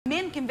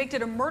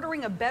convicted of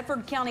murdering a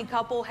Bedford County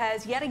couple,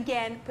 has yet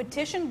again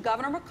petitioned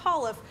Governor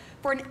McAuliffe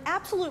for an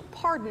absolute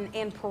pardon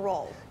and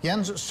parole.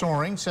 Jens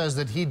Soering says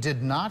that he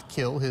did not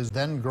kill his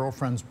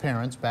then-girlfriend's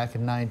parents back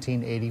in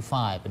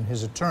 1985, and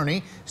his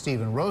attorney,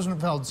 Stephen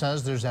Rosenfeld,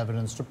 says there's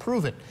evidence to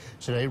prove it.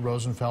 Today,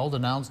 Rosenfeld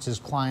announced his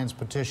client's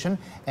petition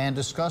and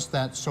discussed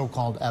that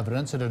so-called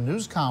evidence at a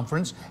news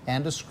conference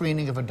and a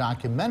screening of a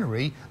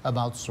documentary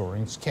about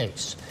Soering's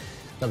case.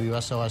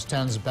 WSLS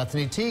 10's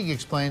Bethany Teague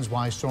explains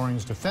why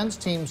Soering's defense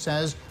team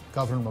says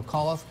Governor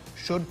McAuliffe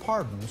should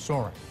pardon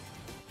Soering.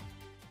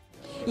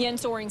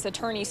 Jens Soering's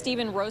attorney,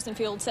 Stephen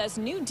Rosenfeld, says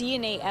new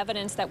DNA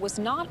evidence that was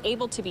not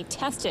able to be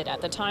tested at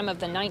the time of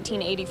the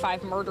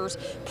 1985 murders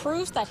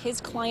proves that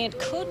his client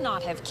could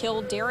not have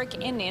killed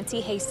Derek and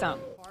Nancy Haysom.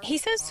 He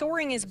says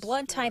Soering is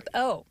blood type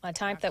O, a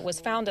type that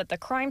was found at the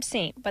crime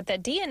scene, but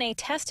that DNA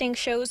testing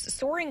shows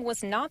Soering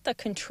was not the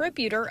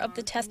contributor of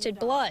the tested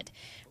blood.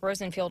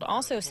 Rosenfeld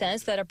also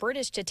says that a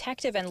British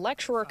detective and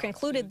lecturer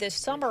concluded this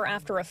summer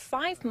after a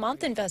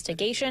 5-month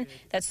investigation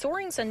that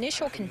Soering's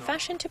initial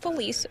confession to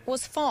police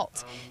was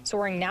false.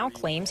 Soering now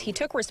claims he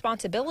took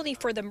responsibility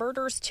for the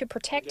murders to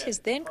protect his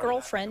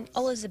then-girlfriend,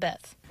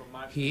 Elizabeth.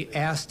 He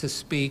asked to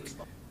speak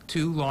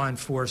to law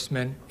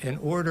enforcement in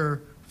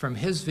order, from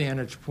his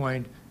vantage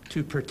point,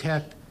 to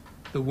protect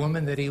the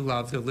woman that he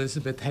loved,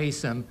 Elizabeth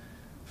Haysom,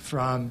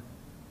 from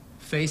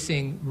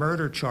facing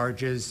murder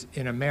charges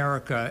in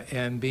America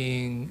and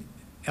being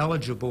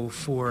eligible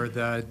for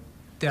the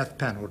death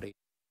penalty.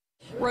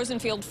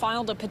 Rosenfeld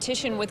filed a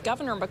petition with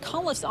Governor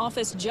McAuliffe's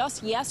office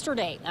just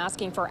yesterday,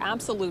 asking for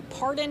absolute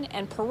pardon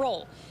and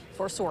parole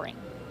for Soering.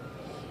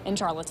 In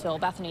Charlottesville,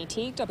 Bethany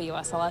Teague,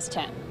 WSLS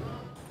 10.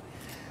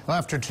 Well,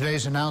 after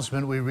today's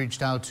announcement, we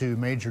reached out to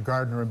Major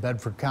Gardner in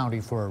Bedford County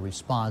for a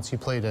response. He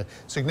played a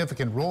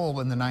significant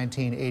role in the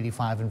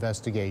 1985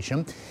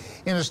 investigation.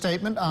 In a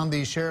statement on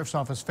the Sheriff's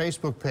Office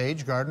Facebook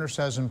page, Gardner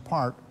says in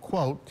part,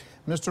 quote,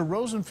 Mr.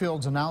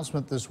 Rosenfeld's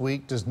announcement this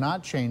week does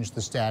not change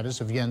the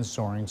status of Jens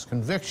Soering's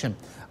conviction.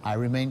 I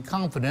remain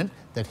confident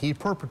that he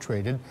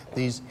perpetrated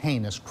these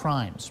heinous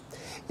crimes.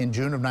 In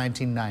June of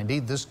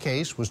 1990, this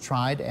case was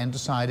tried and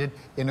decided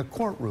in a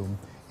courtroom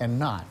and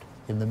not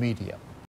in the media.